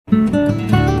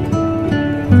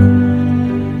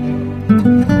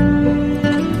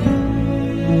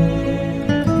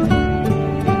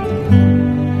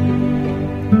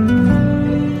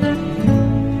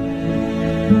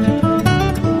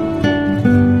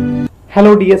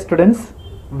Hello dear students,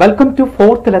 welcome to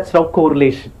fourth lecture of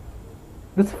correlation.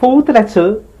 This fourth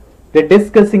lecture, we are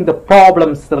discussing the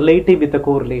problems related with the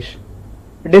correlation.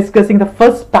 We are discussing the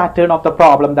first pattern of the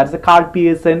problem, that is the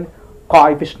Karl-Pearson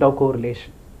coefficient of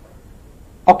correlation.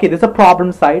 Okay, this is the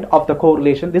problem side of the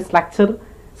correlation. This lecture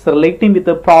is relating with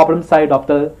the problem side of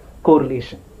the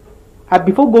correlation.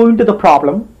 Before going to the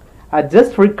problem,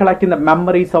 just recollecting the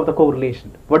memories of the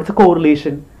correlation. What is the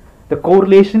correlation? The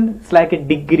correlation is like a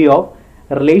degree of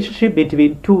relationship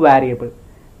between two variables.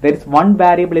 There is one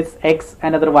variable is x,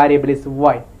 another variable is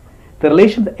y. The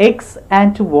relation of x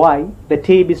and to y, the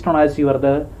term is known as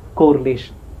the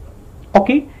correlation.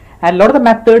 Okay, and a lot of the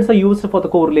methods are used for the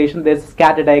correlation. There is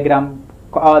scatter diagram,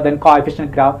 then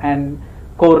coefficient graph, and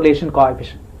correlation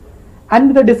coefficient.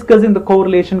 And we are discussing the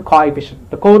correlation coefficient.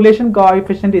 The correlation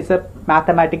coefficient is a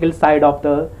mathematical side of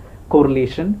the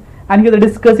correlation. And you are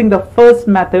discussing the first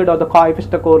method of the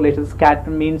coefficient of correlation. Scatter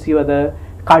means you are the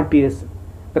Karl-Pearson.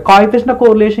 The coefficient of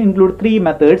correlation include three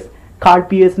methods: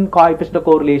 Karl-Pearson coefficient of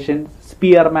correlation,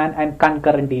 Spearman, and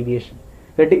concurrent deviation.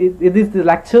 In this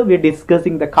lecture, we are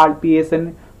discussing the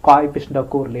Karl-Pearson coefficient of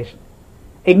correlation.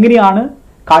 എങ്ങനെയാണ്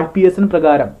Karl-Pearson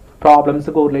പ്രകാരം problems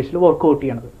correlation work out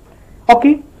ചെയ്യുന്നത്?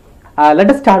 Okay, let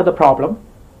us start the problem.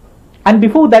 And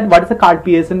before that, what is the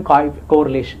Karl-Pearson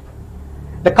correlation?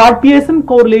 The Karl-Pearson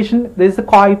correlation, there is a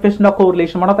coefficient of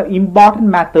correlation, one of the important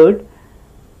method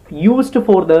used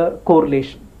for the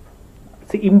correlation.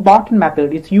 It's an important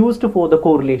method, it's used for the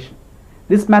correlation.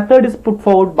 This method is put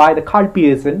forward by the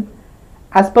Karl-Pearson.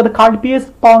 As per the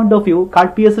Karl-Pearson point of view,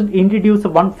 Karl-Pearson introduced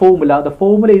one formula. The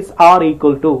formula is R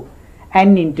equal to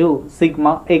n into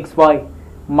sigma xy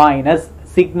minus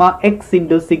sigma x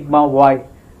into sigma y,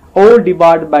 all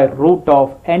divided by root of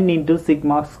n into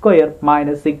sigma square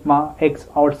minus sigma x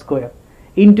all square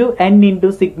into n into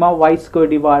sigma y square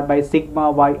divided by sigma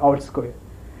y all square.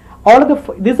 All of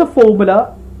this is a formula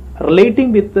relating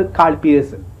with the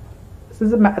Karl-Pearson.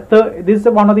 This is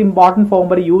one of the important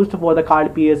formula used for the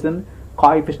Karl-Pearson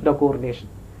coefficient of correlation.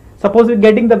 Suppose you're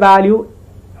getting the value,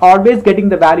 always getting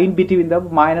the value in between the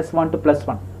 -1 to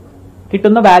 +1.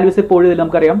 കിട്ടുന്ന values എപ്പോഴും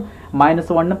നമുക്കറിയാം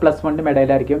 -1 +1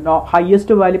 ഇടയിലായിരിക്കും.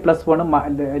 Highest value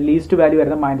 +1, least value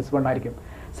വരുന്നത് -1 ആയിരിക്കും.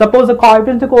 Suppose the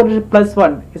coefficient of correlation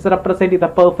 +1 is representing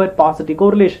the perfect positive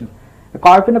correlation. The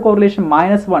coefficient of correlation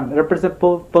 -1 represents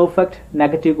perfect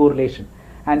negative correlation,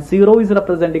 and 0 is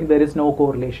representing there is no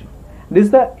correlation. This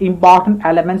is the important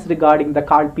elements regarding the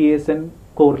Karl-Pearson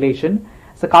correlation.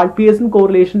 So Karl-Pearson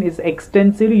correlation is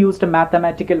extensively used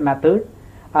mathematical method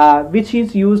which is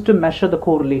used to measure the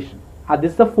correlation.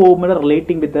 This is the formula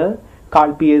relating with the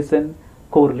Karl-Pearson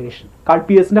correlation.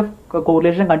 Karl-Pearson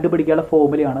correlation കണ്ടുപിടിക്കാനുള്ള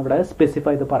ഫോർമുലയാണ് ഇവിടെ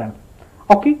specify ചെയ്ത് പറയുന്നത്.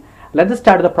 Okay, let's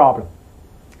start the problem.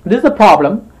 This is the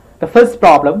problem. The first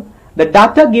problem: the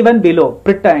data given below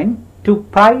pertain to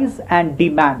price and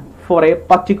demand for a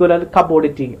particular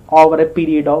commodity over a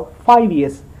period of 5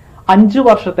 years. 5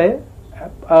 വർഷത്തെ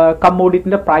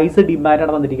കമ്മോഡിറ്റിന്റെ price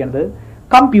ഡിമാൻഡാണ് തന്നിരിക്കുന്നത്.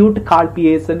 Compute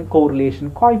Karl-Pearson correlation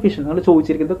coefficient. നിങ്ങൾ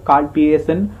ചോദിച്ചിരിക്കുന്നത്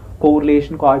Karl-Pearson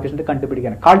correlation coefficient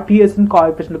കണ്ടുപിടിക്കാൻ. Karl-Pearson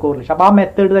coefficient correlation. അപ്പോൾ ആ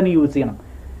method തന്നെ use ചെയ്യണം.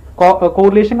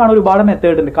 Correlation കാണാൻ ഒരുപാട്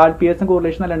മെത്തേഡ് ഉണ്ട്. Karl-Pearson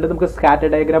correlation അല്ലാണ്ട് നമുക്ക് സ്കാറ്റർ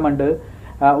ഡയഗ്രാം ഉണ്ട്,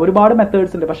 ഒരുപാട്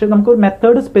മെത്തേഡ്സ് ഉണ്ട്. പക്ഷെ നമുക്ക് ഒരു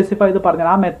മെത്തേഡ് സ്പെസിഫൈ ചെയ്ത് പറഞ്ഞാൽ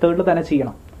ആ മെത്തേഡിൽ തന്നെ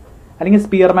ചെയ്യണം. അല്ലെങ്കിൽ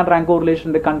സ്പിയർമാൻ റാങ്ക് കോറിലേഷൻ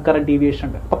ഉണ്ട്, കൺകറന്റ് ഡീവിയേഷൻ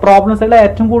ഉണ്ട്. അപ്പോൾ പ്രോബ്ലംസിൽ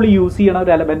ഏറ്റവും കൂടുതൽ യൂസ് ചെയ്യണ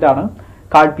ഒരു എലമെന്റ് ആണ്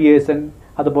Karl-Pearson.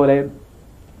 അതുപോലെ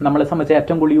നമ്മളെ സംബന്ധിച്ച്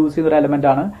ഏറ്റവും കൂടുതൽ യൂസ് ചെയ്യുന്ന ഒരു എലമെന്റ്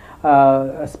ആണ്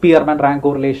Spearman rank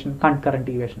correlation, concurrent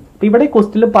deviation. അപ്പോൾ ഇവിടെ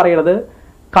ക്വസ്റ്റിൽ പറയുന്നത്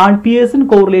Karl-Pearson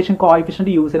correlation coefficient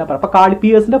യൂസ് ചെയ്യാൻ പറയാം. അപ്പോൾ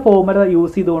Karl-Pearsonന്റെ ഫോർമുല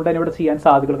യൂസ് ചെയ്തുകൊണ്ട് തന്നെ ഇവിടെ ചെയ്യാൻ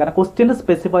സാധിക്കുള്ളൂ. കാരണം ക്വസ്റ്റ്യനിൽ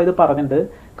സ്പെസിഫൈ ചെയ്ത് പറഞ്ഞിട്ടുണ്ട്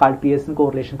Karl-Pearson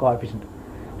correlation coefficient.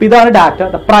 അപ്പോൾ ഇതാണ് data.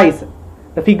 The price,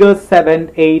 the figures 7,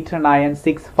 8, 9,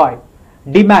 6, 5.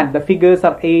 Demand, the figures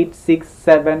are 8, 6,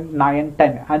 7, 9,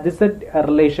 10. And this is a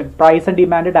relation. Price and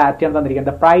demand ഡാറ്റയാണ്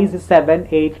തന്നിരിക്കുന്നത്. The price is 7,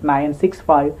 8, 9, 6,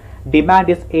 5. Demand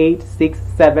is 8, 6,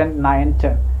 7, 9,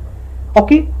 10.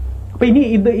 Okay. അപ്പോൾ ഇനി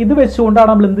ഇത് വെച്ചുകൊണ്ടാണ്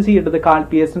നമ്മൾ എന്ത് ചെയ്യേണ്ടത്?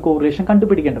 Karl-Pearson correlation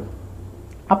കണ്ടുപിടിക്കേണ്ടത്.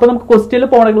 അപ്പോൾ നമുക്ക് ക്വസ്റ്റ്യനിൽ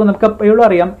പോകണമെങ്കിൽ നമുക്ക് എപ്പോഴും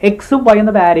അറിയാം എക്സും വൈ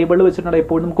എന്ന വേരിയബിൾ വെച്ചിട്ടുണ്ടെങ്കിൽ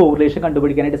എപ്പോഴും നമുക്ക് കോറിലേഷൻ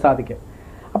കണ്ടുപിടിക്കാനായിട്ട് സാധിക്കും.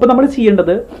 അപ്പോൾ നമ്മൾ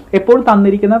ചെയ്യേണ്ടത് എപ്പോഴും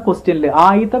തന്നിരിക്കുന്ന ക്വസ്റ്റ്യനിൽ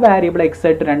ആദ്യത്തെ വേരിയബിൾ എക്സ്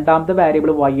ആയിട്ട് രണ്ടാമത്തെ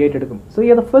വേരിയബിൾ വൈ ആയിട്ട് എടുക്കും. So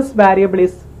the first variable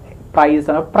is price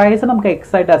ആണ്. പ്രൈസ് നമുക്ക്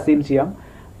എക്സ് ആയിട്ട് അസ്യൂം ചെയ്യാം,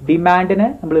 ഡിമാൻഡിനെ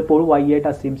നമ്മൾ എപ്പോഴും വൈ ആയിട്ട്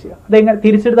അസ്യൂം ചെയ്യാം. അതെങ്ങനെ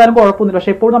തിരിച്ചെടുത്താലും കുഴപ്പമൊന്നുമില്ല.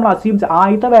 പക്ഷേ എപ്പോഴും നമ്മൾ അസ്യൂം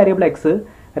ആദ്യത്തെ വേരിയബിൾ എക്സ്,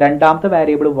 രണ്ടാമത്തെ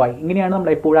വേരിയബിൾ വൈ, ഇങ്ങനെയാണ് നമ്മൾ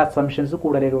എപ്പോഴും അസംഷൻസ്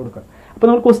കൂടുതലായിട്ട് കൊടുക്കുക. അപ്പോൾ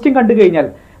നമ്മൾ ക്വസ്റ്റ്യൻ കണ്ടു കഴിഞ്ഞാൽ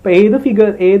ഇപ്പോൾ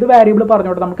ഏത് വേരിയബിൾ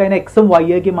പറഞ്ഞോട്ടെ നമുക്ക് അതിനെ എക്സും വൈ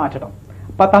ആക്കി മാറ്റണം.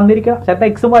 അപ്പോൾ തന്നിരിക്കുക ചിലപ്പോൾ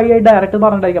എക്സും വൈ ആയി ഡയറക്റ്റ്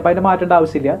പറഞ്ഞിട്ടായിരിക്കും. അപ്പോൾ അതിൻ്റെ മാറ്റേണ്ട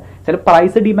ആവശ്യമില്ല. ചില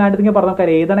പ്രൈസ് ഡിമാൻഡ് നിങ്ങൾ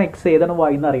പറഞ്ഞാൽ ഏതാണ് എക്സ് ഏതാണ്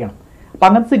വൈ എന്ന് അറിയണം. അപ്പോൾ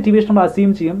അങ്ങനത്തെ സിറ്റുവേഷൻ നമ്മൾ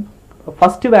അസ്യൂം ചെയ്യും.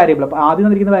 ഫസ്റ്റ് വേരിയബിൾ, അപ്പോൾ ആദ്യം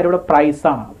തന്നിരിക്കുന്ന വേരിയബിൾ പ്രൈസ്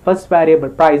ആണ്. First variable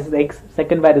price is X,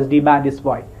 second variable demand is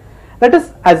why. Let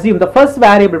us assume the first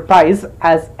variable price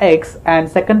as x and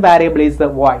second variable is the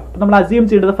y. We assume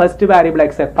the first variable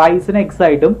x price in x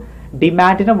item,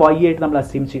 demand in a y item. We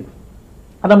assume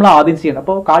that's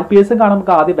what Karl Pearson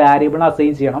variable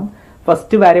assign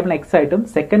first variable x item,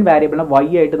 second variable y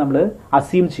item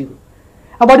assume.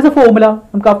 What is the formula?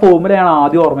 What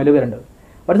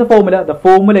is the formula? The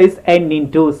formula is n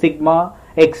into sigma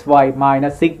xy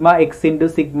minus sigma x into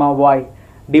sigma y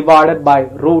divided by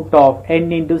root of n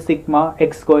into sigma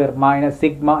x square minus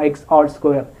sigma x all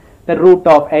square, the root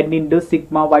of n into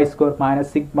sigma y square minus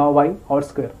sigma y all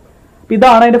square. This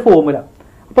is the formula.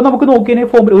 അപ്പോൾ നമുക്ക് നോക്കിയതിനെ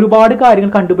formula ഒരുപാട്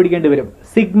കാര്യങ്ങൾ കണ്ടുപിടിക്കേണ്ടി വരും.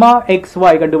 Sigma X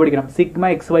Y കണ്ടുപിടിക്കണം, sigma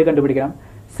X Y കണ്ടുപിടിക്കണം,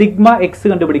 sigma X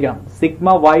കണ്ടുപിടിക്കണം, sigma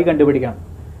Y കണ്ടുപിടിക്കണം.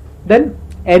 Then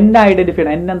N identify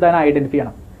ചെയ്യണം, എൻ എന്താണ് ഐഡന്റിഫൈ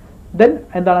ചെയ്യണം. ദെൻ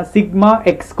എന്താണ് സിഗ്മ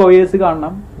എക്സ് സ്ക്വയേഴ്സ്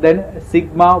കാണണം, ദെൻ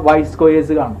സിഗ്മ വൈ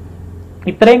സ്ക്വയേഴ്സ് കാണണം.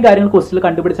 ഇത്രയും കാര്യങ്ങൾ ക്വസ്റ്റിൽ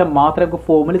കണ്ടുപിടിച്ചാൽ മാത്രമേ നമുക്ക്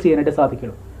ഫോർമുല ചെയ്യാനായിട്ട്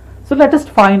സാധിക്കുള്ളൂ. So let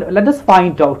us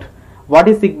find out what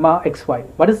is sigma xy,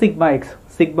 what is sigma x,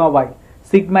 sigma y,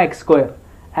 sigma x square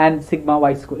and sigma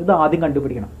y square. ഇത് ആദ്യം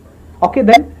കണ്ടുപിടിക്കണം. ഓക്കെ,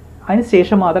 ദെൻ അതിന്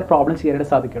ശേഷം മാത്രമേ പ്രോബ്ലം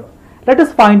ചെയ്യാനായിട്ട് സാധിക്കുള്ളൂ. Let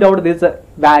us find out this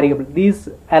variable, this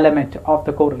element of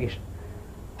the correlation.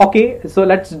 Okay, so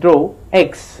let's draw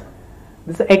x.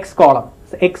 This is x column.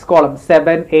 So x column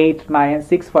 7, 8, 9,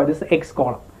 6, 5. This is x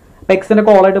column. അപ്പോൾ എക്സിന്റെ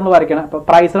കോൾ ആയിട്ട് നമ്മൾ വരയ്ക്കണം. അപ്പോൾ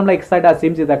പ്രൈസ് നമ്മൾ എക്സ് ആയിട്ട്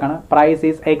assume ചെയ്തേക്കാണ്. Price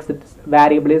is X,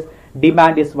 variable is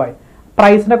demand is Y.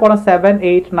 പ്രൈസിന്റെ column 7,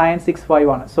 8, 9, 6, 5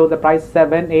 ആണ്. So the price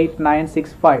 7, 8, 9, 6,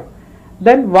 5.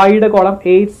 Then y യുടെ column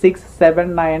 8, 6, 7,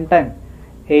 9, 10.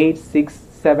 8, 6,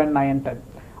 7, 9, 10.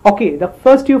 Okay, the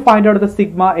first you find out the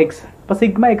sigma x. അപ്പോൾ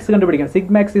sigma x കണ്ടുപിടിക്കണം.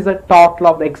 sigma x is a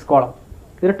total of the x column.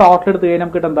 ഇതിന്റെ total എടുത്ത് കഴിഞ്ഞാൽ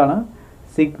നമുക്ക് എന്താണ്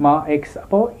sigma X.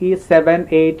 അപ്പോൾ ഈ 7,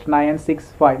 8, 9, 6,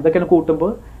 5 ഇതൊക്കെ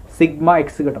കൂട്ടുമ്പോൾ സിഗ്മ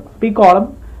എക്സ് കിട്ടും. അപ്പോൾ ഈ കോളം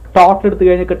ടോട്ടൽ എടുത്ത്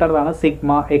കഴിഞ്ഞാൽ കിട്ടുന്നതാണ്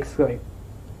സിഗ്മ എക്സ് വൈ.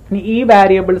 ഇനി ഈ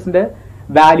വാരിയബിൾസിന്റെ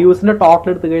വാല്യൂസിന്റെ ടോട്ടൽ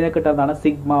എടുത്ത് കഴിഞ്ഞാൽ കിട്ടുന്നതാണ്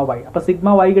സിഗ്മ വൈ. അപ്പോൾ സിഗ്മ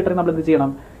വൈ കിട്ടണമെങ്കിൽ നമ്മൾ എന്ത്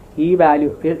ചെയ്യണം, ഈ വാല്യൂ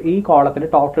ഈ കോളത്തിന്റെ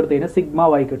ടോട്ടൽ എടുത്ത് കഴിഞ്ഞാൽ സിഗ്മ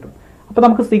വൈ കിട്ടും. അപ്പോൾ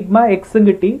നമുക്ക് സിഗ്മ എക്സും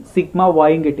കിട്ടി, സിഗ്മ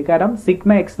വൈയും കിട്ടി. കാരണം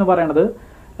സിഗ്മ എക്സ് എന്ന് പറയുന്നത്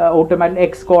ഓട്ടോമാറ്റിക്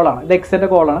എക്സ് കോളാണ്, ഇത് എക്സിന്റെ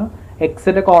കോളാണ്.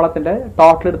 എക്സിന്റെ കോളത്തിന്റെ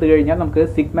ടോട്ടൽ എടുത്തു കഴിഞ്ഞാൽ നമുക്ക്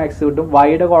സിഗ്മ എക്സ് കിട്ടും,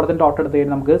 വൈയുടെ കോളത്തിന്റെ ടോട്ടൽ എടുത്തു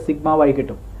കഴിഞ്ഞാൽ നമുക്ക് സിഗ്മ വൈ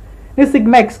കിട്ടും. ഇനി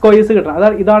സിഗ്മ എക്സ് സ്ക്വയേഴ്സ് കിട്ടണം,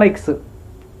 അതാണ് ഇതാണ് എക്സ്.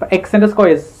 എക്സിന്റെ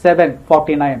സ്ക്വയേഴ്സ് 7,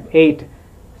 49, 8,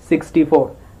 64,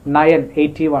 9,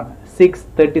 81, 6,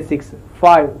 36,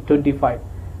 5, 25.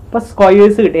 അപ്പൊ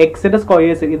സ്ക്വയേഴ്സ് കിട്ടി, എക്സിന്റെ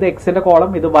സ്ക്വയേഴ്സ്. ഇത് എക്സിന്റെ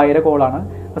കോളം, ഇത് വൈയുടെ കോളാണ്.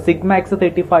 അപ്പൊ സിഗ്മ എക്സ്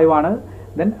 35 ആണ്.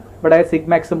 ദെൻ ഇവിടെ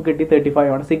സിഗ്മ എക്സും കിട്ടി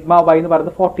 35 ആണ്. സിഗ്മ വൈ എന്ന്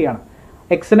പറയുന്നത് 40 ആണ്.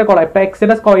 എക്സിന്റെ കോളം. ഇപ്പൊ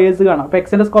എക്സിന്റെ സ്ക്വയേഴ്സ് കാണാം. അപ്പൊ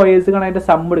എക്സിന്റെ സ്ക്വയേഴ്സ് കാണാൻ അതിന്റെ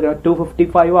സം എടുക്കണം.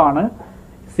 255 ആണ്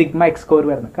സിഗ്മ എക്സ് സ്ക്വയർ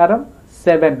വരുന്നത്. കാരണം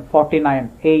 7, 49,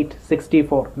 8,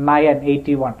 64, 9,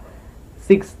 81,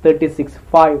 6, 36,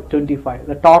 5, 25.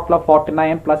 The total of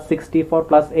 49 plus 64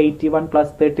 plus 81 plus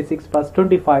 36 plus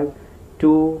 25,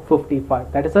 255.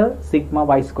 That is a sigma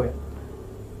y square.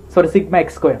 Sorry, sigma x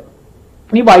square.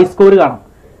 ഇനി y square കാണാം.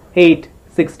 8,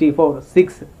 64,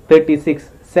 6, 36,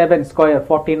 7 square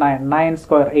 49, 9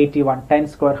 square 81, 10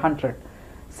 square 100.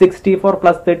 64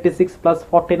 plus 36 plus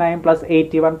 49 plus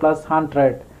 81 plus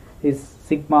 100 is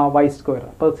sigma y square.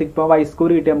 അപ്പോൾ sigma y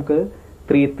square കിട്ടി നമുക്ക്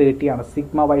 330 ആണ്.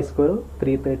 sigma y square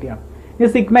 330 ആണ്. ഇനി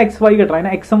sigma x y കിട്ടണം. അതിന്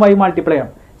x ഉം y മൾട്ടിപ്ലൈ ചെയ്യാം.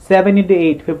 7 into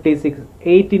 8 56,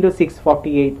 8 into 6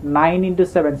 48, 9 into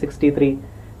 7 63,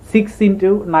 6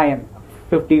 into 9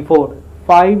 54,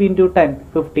 5 into 10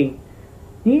 50.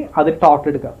 ഇനി അതിന് ടോട്ടൽ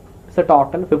എടുക്കാം. So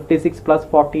total 56 plus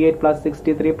 48 plus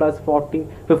 63 plus 40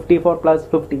 54 plus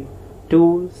 50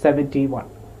 271.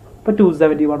 അപ്പോൾ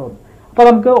 271 വന്നു. അപ്പോൾ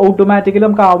നമുക്ക് ഓട്ടോമാറ്റിക്കലി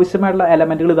നമുക്ക് ആവശ്യമായിട്ടുള്ള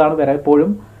എലമെന്റുകൾ ഇതാണ് വരാം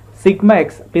എപ്പോഴും. സിഗ്മ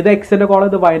എക്സ്, ഇത് എക്സിന്റെ കോളം,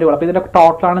 ഇത് വൈയുടെ കോളം. അപ്പോൾ ഇതിന്റെ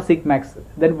ടോട്ടലാണ് സിഗ്മ എക്സ്.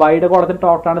 ദെൻ വൈയുടെ കോളത്തിന്റെ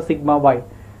ടോട്ടലാണ് സിഗ്മ വൈ.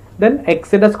 ദെൻ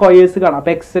എക്സിന്റെ സ്ക്വയേഴ്സ് കാണാം.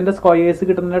 അപ്പോൾ എക്സിന്റെ സ്ക്വയേഴ്സ്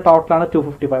കിട്ടുന്നതിന്റെ ടോട്ടലാണ്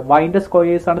 255. വൈന്റെ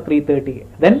സ്ക്വയേഴ്സ് ആണ് 330.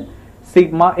 Then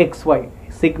sigma X Y,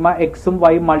 sigma എക്സും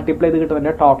വൈ മൾട്ടിപ്ലൈ ചെയ്ത്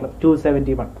കിട്ടുന്നതിന്റെ ടോട്ടൽ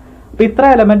 271. അപ്പോൾ ഇത്ര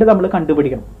എലമെന്റ് നമ്മൾ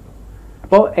കണ്ടുപിടിക്കണം.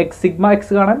 അപ്പോൾ സിഗ്മ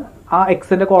എക്സ് കാണാൻ ആ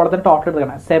എക്സിന്റെ കോളത്തിന് ടോട്ടൽ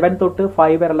എടുക്കണം. 7 തൊട്ട്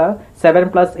 5 വരെയുള്ള 7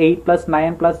 plus 8 plus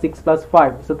 9 plus 6 plus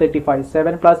 5 so 35.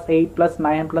 7 plus 8 plus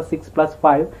 9 plus 6 plus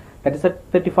 5 that is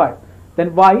 35. Then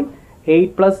y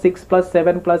 8 plus 6 plus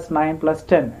 7 plus 9 plus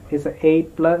 10 is 8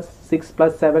 plus 6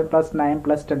 plus 7 plus 9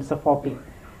 plus 10 is 40.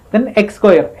 Then x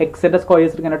square, x ന്റെ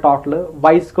സ്ക്വയേഴ്സ് എടുക്കുന്ന total,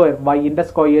 y square, y ന്റെ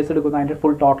squares എടുക്കുന്ന അതിന്റെ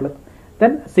full total.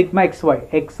 Then sigma xy,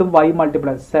 x ഉം y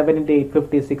multiply 7 into 8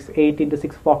 56, 8 into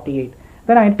 6 48.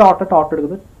 Then അതിന്റെ total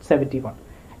എടുക്കുന്നത് 71.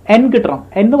 n കിട്ടണം.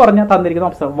 n എന്ന് പറഞ്ഞാൽ തന്നിരിക്കുന്ന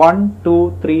ഒബ്സർവ് 1 2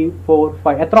 3 4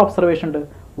 5. എത്ര ഒബ്സർവേഷൻ ഉണ്ട്?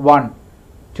 1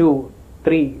 2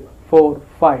 3 4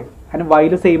 5. അതിന് y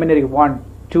സെയിം തന്നെ ആയിരിക്കും 1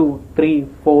 2 3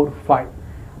 4 5.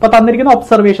 അപ്പൊ തന്നിരിക്കുന്ന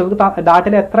ഒബ്സർവേഷൻ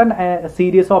ഡാറ്റയിൽ എത്ര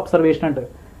സീരീസ് ഒബ്സർവേഷൻ ഉണ്ട്?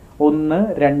 1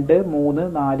 2 3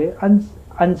 4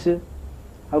 5.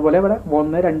 അതുപോലെ ഇവിടെ 1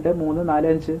 2 3 4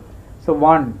 5. So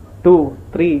 1 2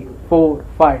 3 4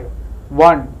 5.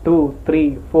 1 2 3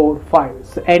 4 5.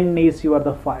 So n is your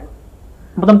the 5.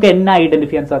 അപ്പോൾ നമുക്ക് n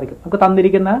ഐഡന്റിഫൈ ചെയ്യാൻ സാധിക്കും. നമുക്ക്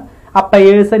തന്നിരിക്കുന്ന ആ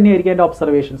പെയേഴ്സ് തന്നെയായിരിക്കും അതിന്റെ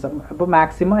ഒബ്സർവേഷൻസ്. അപ്പോൾ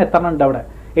മാക്സിമം എത്ര ഉണ്ട് അവിടെ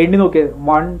എണ്ണി നോക്കിയത്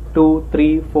 1 2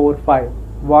 3 4 5.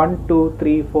 1 2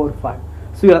 3 4 5.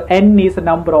 So your n is a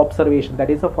number of observation, that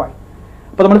is a 5.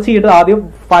 അപ്പോൾ നമ്മൾ ചെയ്യേണ്ടത് ആദ്യം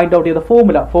ഫൈൻഡ് ഔട്ട് ചെയ്ത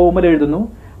ഫോർമുല എഴുതുന്നു.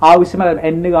 ആവശ്യമായ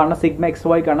n കാണണം, സിഗ്മ എക്സ്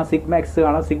വൈ കാണണം, സിഗ്മ എക്സ്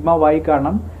കാണണം, സിഗ്മ വൈ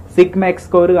കാണണം, സിഗ്മ എക്സ്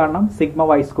സ്ക്വയർ കാണണം, സിഗ്മ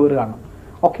വൈ സ്ക്വയർ കാണണം.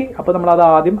 ഓക്കെ, അപ്പോൾ നമ്മൾ അത്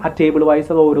ആദ്യം ആ ടേബിൾ വൈസ്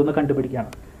അത് ഓരോന്ന്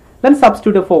കണ്ടുപിടിക്കുകയാണ്. Then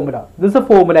substitute a formula. This is a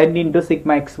formula n into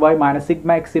sigma xy minus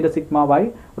sigma x into sigma y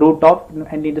root of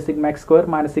n into sigma x square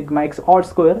minus sigma x all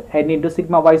square n into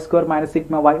sigma y square minus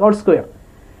sigma y all square.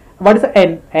 What is the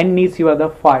n? N is your the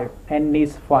 5. N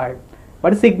is 5.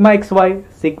 What is sigma xy?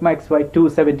 Sigma xy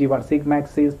 271. Sigma x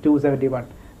is 271.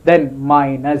 Then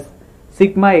minus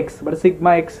sigma x. What is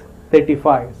sigma x?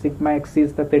 35. Sigma x is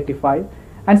the 35.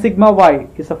 And sigma y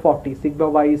is a 40. Sigma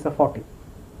y is a 40.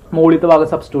 മോളിത്തെ ഭാഗം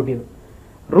substitute ചെയ്തു.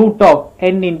 Root of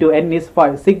n into n is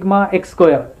 5. Sigma x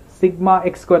square. Sigma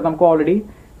x square നമുക്ക് already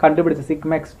കണ്ടുപിടിച്ചു.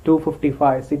 Sigma x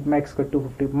 255. Sigma x square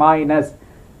 250 minus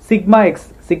sigma x.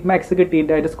 Sigma x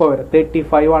കിട്ടിയിട്ട് അതിന്റെ square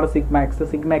 35 ആണ് sigma x.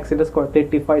 Sigma x ന്റെ square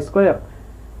 35 square.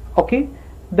 Okay,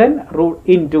 then root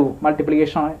into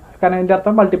multiplication ആണ്, കാരണം ഇതിന്റെ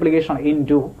അർത്ഥം മൾട്ടിപ്ലിക്കേഷൻ ആണ്.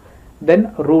 into then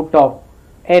root of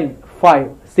n 5.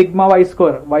 Sigma y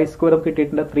square. Y square നമുക്ക്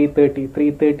കിട്ടിയിട്ടുണ്ട് 330.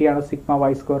 330 ആണ് sigma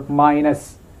y square minus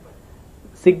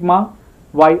sigma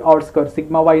y all square.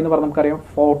 Sigma y എന്ന് പറഞ്ഞാൽ നമുക്കറിയാം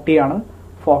 40 ആണ്.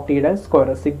 40യുടെ square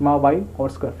sigma y all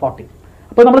square 40.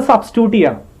 അപ്പോൾ നമ്മൾ സബ്സ്റ്റിറ്റ്യൂട്ട്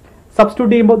ചെയ്യണം.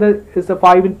 സബ്സ്റ്റിറ്റ്യൂട്ട് ചെയ്യുമ്പോൾ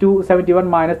 5 into 71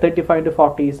 minus 35 into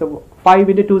 40. So 5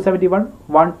 into 271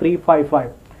 1355.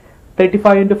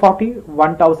 35 into 40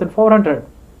 1400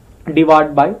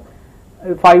 divided by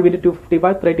 5 into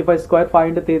 255 35 square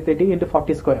 5 into 330 into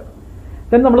 40 square.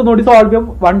 Then നമ്മൾ naughty solve ചെയ്യും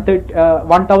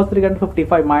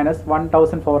 1355 minus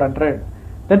 1400.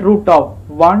 Then root of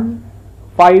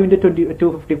 5 into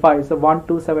 255, so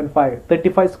 1275.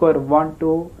 35 square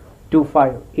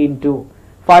 1225 into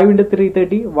 5 into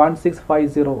 330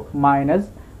 1650 minus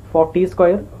 40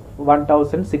 square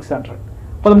 1600.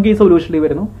 അപ്പോൾ നമുക്ക് ഈ സൊല്യൂഷനിൽ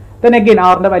വരുന്നു. Then again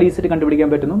ആറിന്റെ വാല്യൂസ് കണ്ടുപിടിക്കാൻ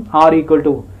പറ്റുന്നു. r equal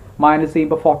to മൈനസ്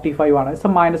ചെയ്യുമ്പോൾ 45 ആണ്. So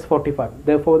minus 45.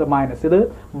 Therefore the minus ഇത്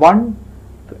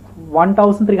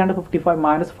 1355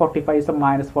 minus 45 is a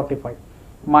minus 45.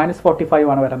 Minus 45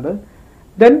 ആണ് വരുന്നത്.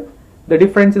 Then the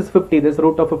difference is 50. This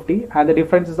root of 50, and the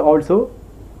difference is also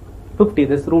 50.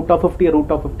 This root of 50, root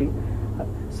of 50.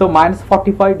 So minus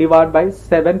 45 divided by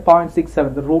 7.67.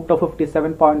 The root of 50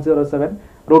 7.07.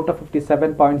 Root of 50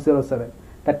 7.07.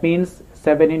 That means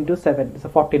 7 into 7 is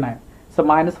a 49. So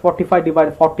minus 45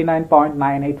 divided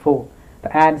 49.984.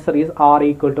 The answer is r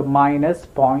equal to minus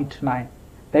 0.9.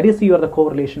 That is your the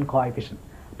correlation coefficient.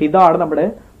 ഇതാണ് നമ്മുടെ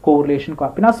correlation.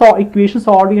 പിന്നെ ആ equation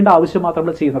solve ചെയ്യേണ്ട ആവശ്യം മാത്രമേ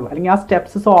നമ്മൾ ചെയ്യുന്നുള്ളൂ, അല്ലെങ്കിൽ ആ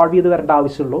സ്റ്റെപ്സ് സോൾവ് ചെയ്ത് വരേണ്ട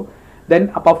ആവശ്യമുള്ളൂ. ദെൻ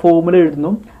അപ്പോൾ ഫോർമുല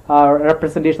എഴുതുന്നു,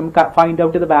 റെപ്രസെൻറ്റേഷൻ ഫൈൻഡ്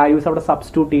ഔട്ട് ചെയ്ത വാല്യൂസ് അവിടെ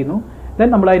സബ്സ്റ്റിറ്റ്യൂട്ട് ചെയ്യുന്നു. ദെൻ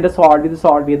നമ്മൾ അതിൻ്റെ സോൾവ്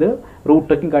ചെയ്ത്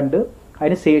റൂട്ടൊക്കെ കണ്ട്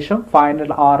അതിന് ശേഷം ഫൈനൽ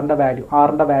ആറിൻ്റെ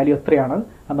വാല്യൂ എത്രയാണ്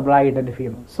അത് നമ്മൾ ഐഡന്റിഫൈ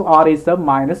ചെയ്യുന്നു. So r is the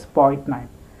minus 0.9.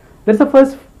 That is the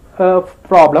first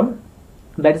problem,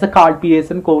 that is the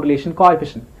Karl-Pearson correlation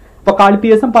coefficient. അപ്പോൾ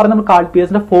Karl-Pearson പറഞ്ഞ നമ്മൾ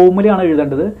Karl-Pearsonന്റെ ഫോർമുലയാണ്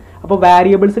എഴുതേണ്ടത്. അപ്പോൾ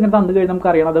വാരിയബിൾസ് ഇങ്ങനെ തന്നു കഴിഞ്ഞാൽ നമുക്ക്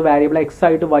അറിയണം അത് വാരിയബിൾ എക്സ്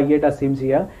ആയിട്ട് വൈ ആയിട്ട് അസ്യൂം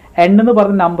ചെയ്യുക. എൻ എന്ന്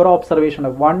പറഞ്ഞ നമ്പർ ഓഫ് ഒബ്സർവേഷൻ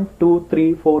 1 2 3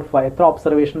 4 5 എത്ര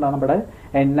ഒബ്സർവേഷൻ ആണ് നമ്മുടെ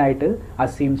എൻ ആയിട്ട്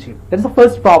അസ്യൂം ചെയ്യും. That's the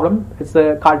first problem. It's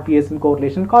Karl-Pearson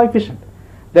correlation coefficient.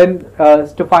 Then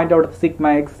to find out sigma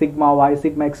x, sigma y,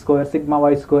 sigma x square, sigma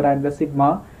y square and the sigma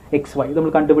xy ഇത്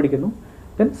നമ്മൾ കണ്ടുപിടിക്കുന്നു.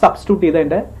 Then substitute ചെയ്ത്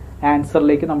അതിൻ്റെ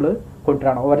ആൻസറിലേക്ക് നമ്മൾ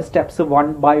കൊണ്ടുവരണം. ഓരോ സ്റ്റെപ്സ് 1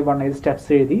 by 1 ആയിട്ട് സ്റ്റെപ്സ്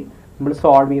എഴുതി നമ്മൾ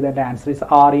സോൾവ് ചെയ്തതിൻ്റെ answer is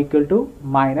r equal to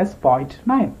minus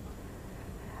 0.9.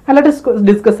 And let us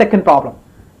discuss second problem.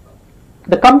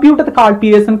 The compute the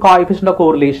Karl-Pearson coefficient of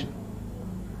correlation.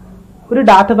 ഒരു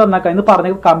ഡാറ്റ തന്നേക്കാം ഇന്ന് പറഞ്ഞ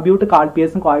compute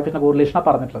Karl-Pearson coefficient of correlation ആണ്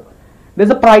പറഞ്ഞിട്ടുള്ളത്. There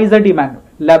is a price and demand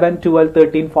 11 12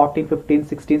 13 14 15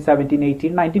 16 17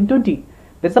 18 19 20.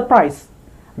 There is a price.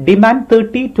 Demand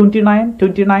 30 29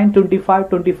 29 25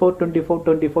 24 24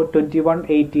 24 21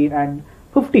 18 and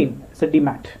 15 is a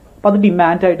demand. അപ്പോൾ അത്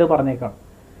demand ആയിട്ട് പറഞ്ഞേക്കാം.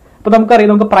 അപ്പോൾ നമുക്കറിയാം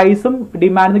നമുക്ക് പ്രൈസും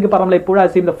ഡിമാൻഡ് എന്നൊക്കെ പറഞ്ഞാൽ എപ്പോഴും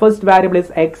assume the first variable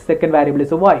is X, second variable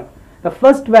is why. The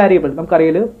first variable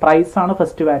നമുക്കറിയാം പ്രൈസ് ആണ്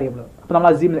ഫസ്റ്റ് വാരിയബിൾ, അപ്പോൾ നമ്മൾ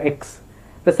assume X.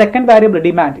 The second variable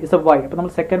demand is A Y, അപ്പോൾ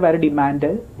നമ്മൾ സെക്കൻഡ് വാരിയബിൾ ഡിമാൻഡ്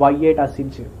വൈ ആയിട്ട് അസ്യൂം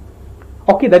ചെയ്യും.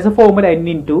 Okay, that's a formula n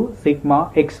into sigma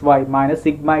xy minus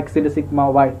sigma x into sigma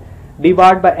y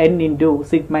divided by n into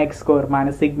sigma x square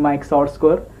minus sigma x all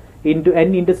square into n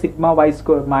into sigma y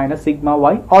square minus sigma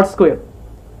y all square.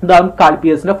 ഇതാണ്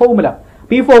Karl-Pearsonന്റെ formula.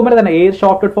 ഈ formula തന്നെ ഏത്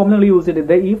short cut formula നിങ്ങൾ use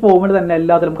ചെയ്തിട്ട് ഈ formula തന്നെ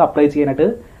എല്ലാത്തിലും നമുക്ക് അപ്ലൈ ചെയ്യാനായിട്ട്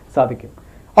സാധിക്കും.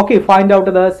 Okay, find out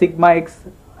the sigma x,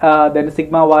 then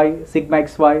sigma y, sigma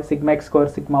xy, sigma x square,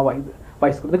 sigma y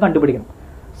square. ഇത് കണ്ടുപിടിക്കണം.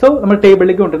 So നമ്മൾ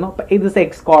ടേബിളിലേക്ക് കൊണ്ടുവരുന്നു. This is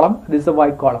x column, this is a y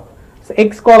column. So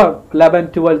x column 11,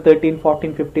 12, 13,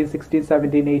 14, 15, 16,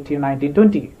 17, 18, 19,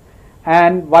 20.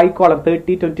 And y column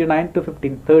 30, 29 to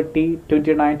 15, 30,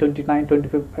 29, 29,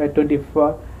 24,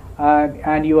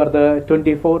 and you are the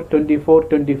 24, 24,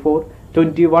 24,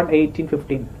 21, 18,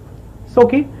 15. So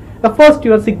okay, the first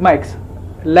your sigma x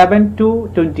 11 to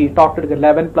 20, total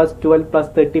 11 plus 12 plus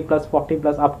 30 plus 40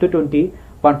 plus up to 20,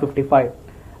 155.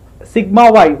 Sigma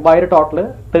y total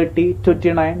 30,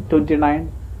 29,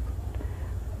 29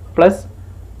 plus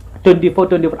 24,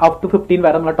 24 up to 15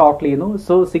 വരെ നമ്മൾ total ചെയ്യുന്നു.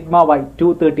 So sigma y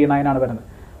 239 ആണ് വരുന്നത്.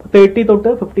 30 തൊട്ട്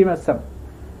 15 വരെ some.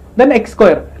 Then X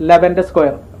square 11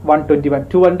 square 121,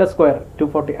 12 square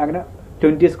 240, അങ്ങനെ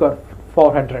 20 square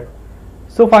 400.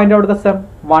 So find out the sum.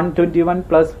 121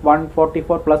 plus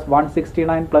 144 plus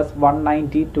 169 plus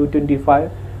 190, 225,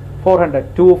 400,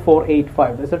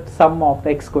 2485. This is the sum of the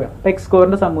x square. X square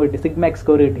is sum കിട്ടി, sigma x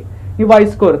square കിട്ടി. ഈ y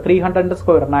square 300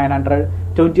 square 900,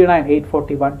 29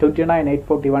 841, 29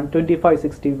 841, 25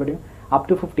 60 up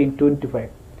to 15 25.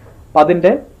 അപ്പോൾ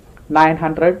അതിൻ്റെ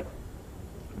 900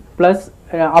 plus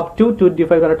up to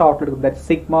 25 വരെ total എടുക്കും. That's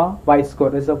sigma y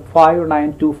square is a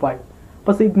 5925.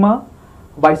 അപ്പോൾ sigma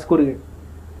y square കിട്ടും.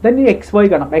 Then ഈ എക്സ് വൈ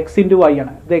കാണാം, എക്സ് ഇൻറ്റു വൈ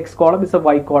ആണ്. ഇത് X column is A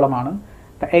Y column ആണ്.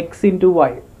 X into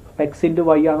Y, X into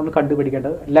Y ആണ് നമ്മൾ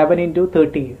കണ്ടുപിടിക്കേണ്ടത്. 11 ഇൻറ്റു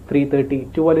 30 330,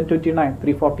 12 29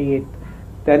 348,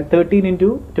 then 13 ഇൻറ്റു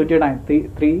 29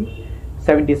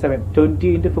 377, 20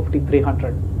 ഇൻറ്റു 50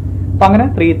 300. അപ്പം അങ്ങനെ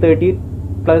 330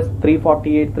 plus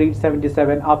 348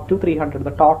 377 up to 300.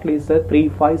 The total is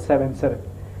 3577.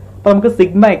 അപ്പം നമുക്ക്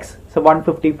sigma X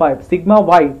 155, sigma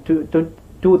Y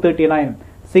 239,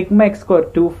 sigma x square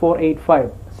 2485,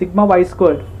 sigma y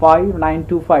square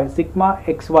 5925, sigma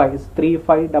xy is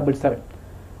 3577.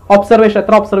 Observation,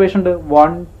 എത്ര observation ഉണ്ട്?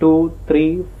 1 2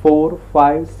 3 4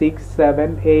 5 6 7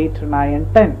 8 9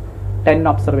 10. 10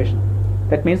 observation.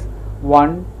 That means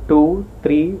 1 2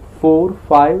 3 4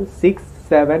 5 6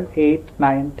 7 8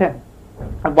 9 10.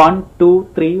 1 2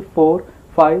 3 4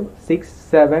 5 6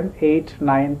 7 8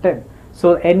 9 10. So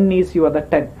n is your the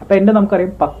 10. അപ്പോൾ n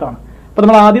നമുക്കറിയാം 10 ആണ്. അപ്പോൾ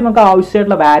നമ്മൾ ആദ്യം നമുക്ക്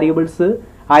ആവശ്യമായിട്ടുള്ള വാരിയബിൾസ്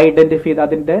ഐഡന്റിഫൈ ചെയ്ത്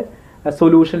അതിന്റെ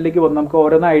സൊല്യൂഷനിലേക്ക് വന്ന് നമുക്ക്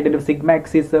ഓരോന്ന് identify. Sigma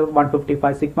X is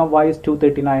 155, sigma Y is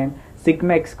 239, sigma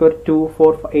X square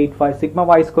 2485, sigma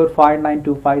Y square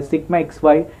 5925, sigma X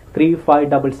Y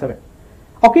 3577.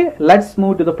 Okay, let's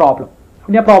move to the problem.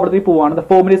 ഞാൻ പ്രോബ്ലത്തിൽ പോവാണ്. The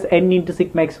formula is n into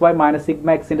sigma X Y minus sigma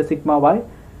X into sigma Y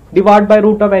divide by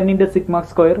root of n into sigma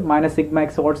square minus sigma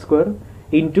X whole square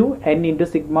into n into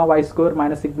sigma Y square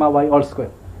minus sigma Y whole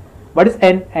square. What is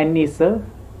n? N is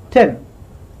 10.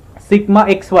 Sigma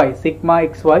xy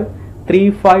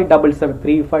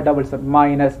 3577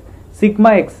 minus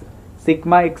sigma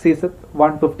x is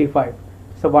 155.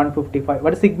 So 155.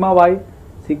 What is sigma y?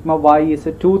 Sigma y is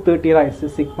 239. So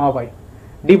sigma y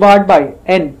divide by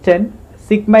n 10.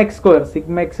 Sigma x square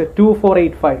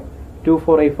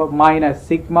 2485 minus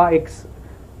sigma x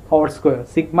whole square.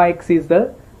 Sigma x is the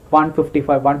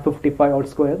 155 whole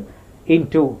square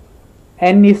into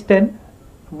n is 10,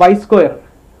 y square.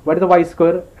 What is the y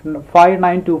square?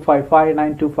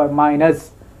 5925 minus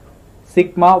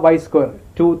sigma y square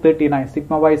 239.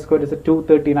 Sigma y square is a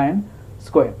 239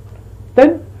 square. Then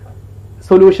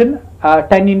solution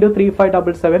 10 into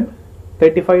 3577,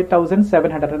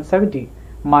 35,770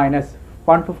 minus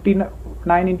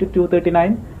 159 into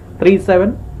 239,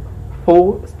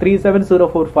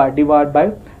 37045 divided by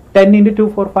 10 into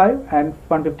 245 and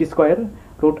 150 square.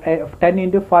 Root 10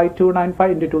 into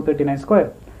 5295 into 239 square.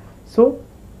 So,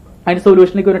 and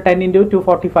solution like 10 into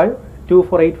 245,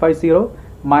 24850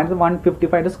 minus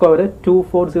 155 square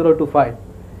 24025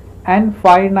 and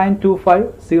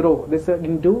 59250. This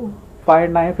into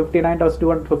 5959 plus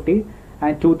 250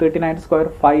 and 239 square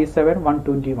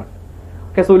 57121.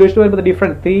 Okay, solution will be the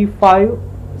difference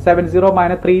 3570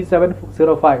 minus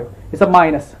 3705 is a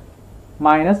minus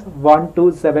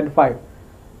 1275.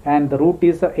 And the root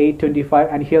is 825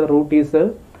 and here the root is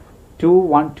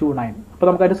 2129. അപ്പോൾ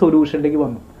നമുക്ക് അതിന്റെ സൊല്യൂഷനിലേക്ക്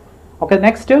വന്നു. Okay,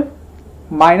 next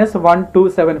minus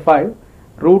 1275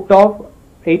 root of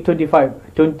 825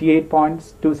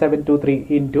 28.2723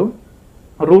 into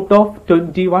root of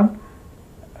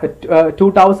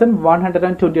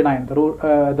 2129.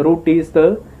 The root is the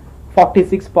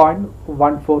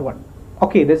 46.141.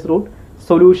 Okay, this root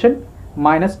solution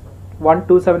minus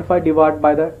 1275 divided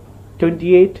by the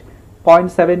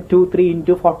 28.723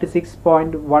 into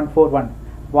 46.141,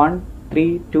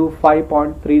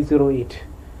 1325.308,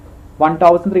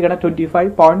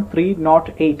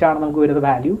 1325.308 ആണ് നമുക്ക് വരുന്ന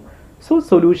value. So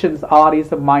solutions R is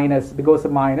a minus, because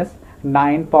a minus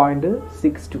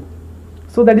 9.62.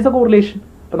 So that is a correlation.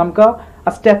 അപ്പോൾ നമുക്ക് ആ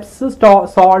steps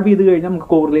solve ചെയ്ത് കഴിഞ്ഞാൽ നമുക്ക്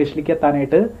കോറിലേഷനിലേക്ക്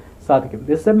എത്താനായിട്ട് സാധിക്കും.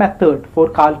 This A method for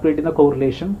calculating the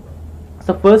correlation.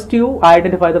 So first you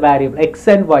identify the variable X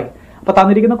and Y. അപ്പോൾ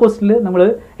തന്നിരിക്കുന്ന ക്വസ്റ്റിൽ നമ്മൾ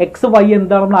എക്സ് വൈ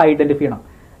എന്താണ് നമ്മൾ ഐഡന്റിഫൈ ചെയ്യണം.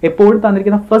 എപ്പോഴും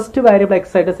തന്നിരിക്കുന്ന ഫസ്റ്റ് വാരിയബിൾ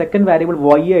എക്സ് ആയിട്ട് സെക്കൻഡ് വാരിയബിൾ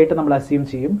വൈ ആയിട്ട് നമ്മൾ അസ്യൂം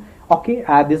ചെയ്യും. Okay,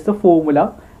 this the formula.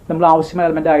 നമ്മൾ ആവശ്യമായ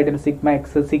element identify sigma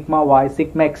X, sigma Y,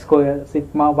 sigma X square,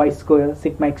 sigma Y square,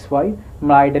 sigma X Y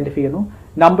നമ്മൾ ഐഡന്റിഫൈ ചെയ്യുന്നു.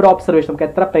 നമ്പർ ഓഫ് ഒബ്സർവേഷൻ, നമുക്ക്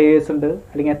എത്ര പേയേഴ്സ് ഉണ്ട്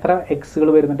അല്ലെങ്കിൽ എത്ര എക്സുകൾ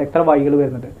വരുന്നുണ്ട്, എത്ര വൈകൾ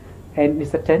വരുന്നുണ്ട്, n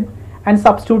is a 10. And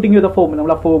substituting ചെയ്ത ഫോർമുല,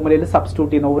 നമ്മൾ ആ ഫോർമുലയിൽ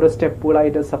സബ്സ്റ്റിറ്റ്യൂട്ട് ചെയ്യുന്ന ഓരോ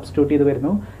സ്റ്റെപ്പുകളായിട്ട് സബ്സ്റ്റിറ്റ്യൂട്ട് ചെയ്ത്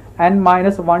വരുന്നു. ആൻഡ്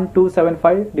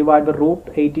 -1275 ഡിവൈഡ് ബൈ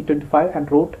 √8025 ആൻഡ്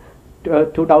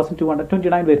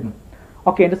 √2229 വരുന്നു.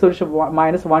 ഓക്കെ, എൻ്റെ solution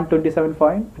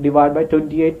 -1275 divide by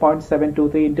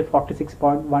 28.723 into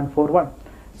 46.141.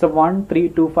 So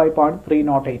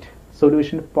 1325.308.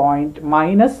 Solution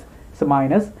minus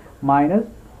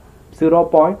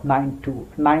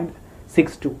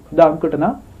 0.962. ഇതാണ് കിട്ടുന്ന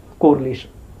correlation.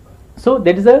 So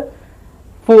that is a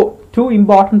two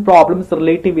important problems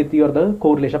related with your the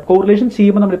correlation. Correlation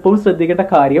ചെയ്യുമ്പോൾ നമ്മൾ ഇപ്പോൾ ശ്രദ്ധിക്കേണ്ട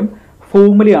കാര്യം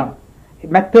ഫോർമുലയാണ്.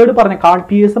 മെത്തേഡ് പറഞ്ഞ കാൾ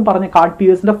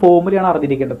പിയേഴ്സിന്റെ ഫോർമുലയാണ്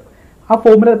അറിഞ്ഞിരിക്കേണ്ടത്. ആ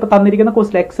ഫോർമുല ഇപ്പോൾ തന്നിരിക്കുന്ന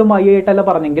ക്വസ്റ്റിൽ എക്സും വൈ ആയിട്ടല്ല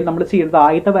പറഞ്ഞെങ്കിൽ നമ്മൾ ചെയ്യുന്നത്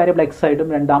ആദ്യത്തെ വാരിയബിൾ എക്സ് ആയിട്ടും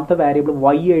രണ്ടാമത്തെ വാരിയബിൾ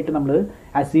വൈ ആയിട്ട് നമ്മൾ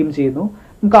അസ്യൂം ചെയ്യുന്നു.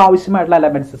 നമുക്ക് ആവശ്യമായിട്ടുള്ള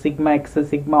elements sigma X,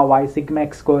 sigma Y, sigma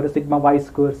X square, sigma Y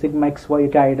square, sigma X Y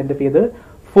ഒക്കെ ഐഡന്റിഫൈ ചെയ്ത്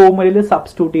ഫോർമുലയിൽ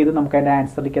സബ്സ്റ്റിറ്റ്യൂട്ട് ചെയ്ത് നമുക്ക് അതിന്റെ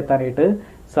ആൻസറിലേക്ക് എത്താനായിട്ട്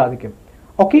സാധിക്കും.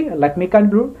 Okay, let me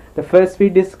conclude. The first we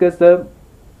discuss the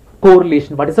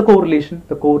correlation. What is a correlation?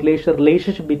 The correlation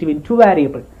relationship between two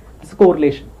variables. This is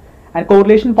correlation. And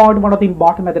correlation part, one of the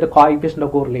important method of coefficient of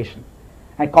correlation.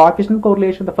 And coefficient of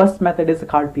correlation, the first method is the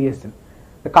Karl-Pearson.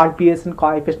 The Karl-Pearson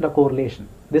coefficient of correlation.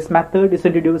 This method is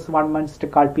introduced one month to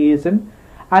Karl-Pearson,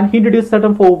 and he introduced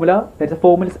certain formula. That the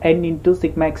formula is n into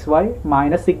sigma xy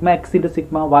minus sigma x into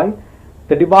sigma y.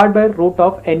 The divide by root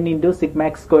of n into sigma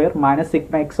x square minus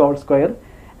sigma x all square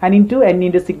and into n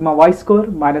into sigma y square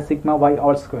minus sigma y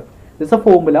all square. This is a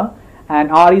formula, and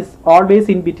r is always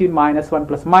in between -1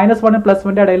 plus -1 and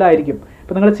 +1 ഇടയിലായിരിക്കും.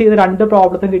 ഇപ്പോൾ നിങ്ങൾ ചെയ്ത രണ്ട്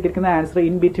പ്രോബ്ലത്തിന് കിട്ടിയിരിക്കുന്ന answer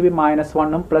in between -1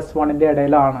 ഉം +1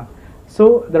 ഇടയിലാണ്. So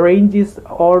the range is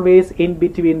always in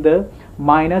between the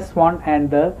 -1 and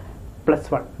the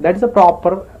 +1. That is a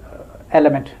proper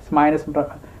element.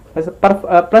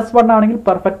 +1 ആണെങ്കിൽ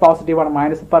perfect positive ആണ്,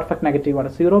 minus perfect negative ആണ്.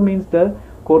 0 മീൻസ് ദ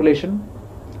കോറിലേഷൻ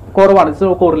കുറവാണ്. സോ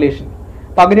കോറിലേഷൻ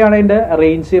അപ്പം അങ്ങനെയാണ് അതിൻ്റെ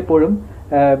റേഞ്ച് എപ്പോഴും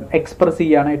എക്സ്പ്രസ്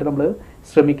ചെയ്യാനായിട്ട് നമ്മൾ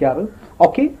ശ്രമിക്കാറ്.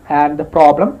 Okay, and the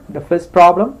problem, the first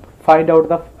problem, find out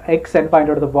the X and find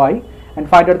out the Y and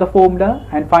find out the formula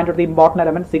and find out the important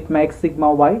element sigma X, sigma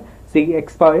Y, sig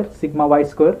x square, sigma y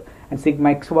square and sigma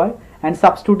xy, and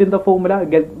substitute in the formula,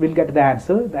 we'll get the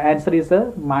answer. The answer is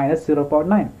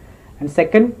 -0.9. And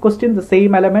second question, the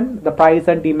same element, the price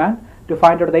and demand, to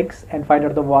find out the x and find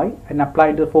out the y and apply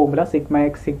into the formula sigma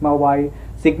x, sigma y,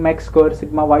 sigma x square,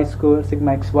 sigma y square,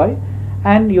 sigma xy,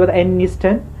 and your n is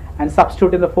 10, and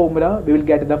substitute in the formula, we will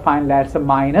get the final answer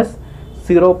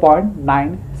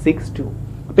 -0.962.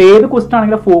 അപ്പോൾ ഏത് question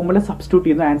ആണെങ്കിലും formula substitute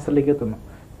ചെയ്യുന്ന ആൻസറിലേക്ക് എത്തുന്നു.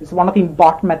 It's one of the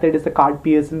important method is the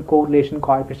Karl-Pearson correlation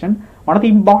coefficient. One of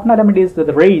the important element is the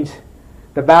range,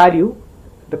 the value,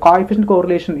 the coefficient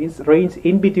correlation is range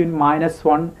in between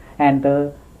 -1 and the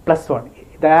 +1.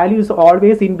 The value is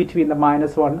always in between the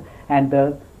 -1 and the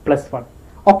 +1.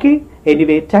 Okay,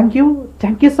 anyway, thank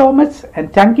you so much, and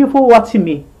thank you for watching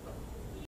me.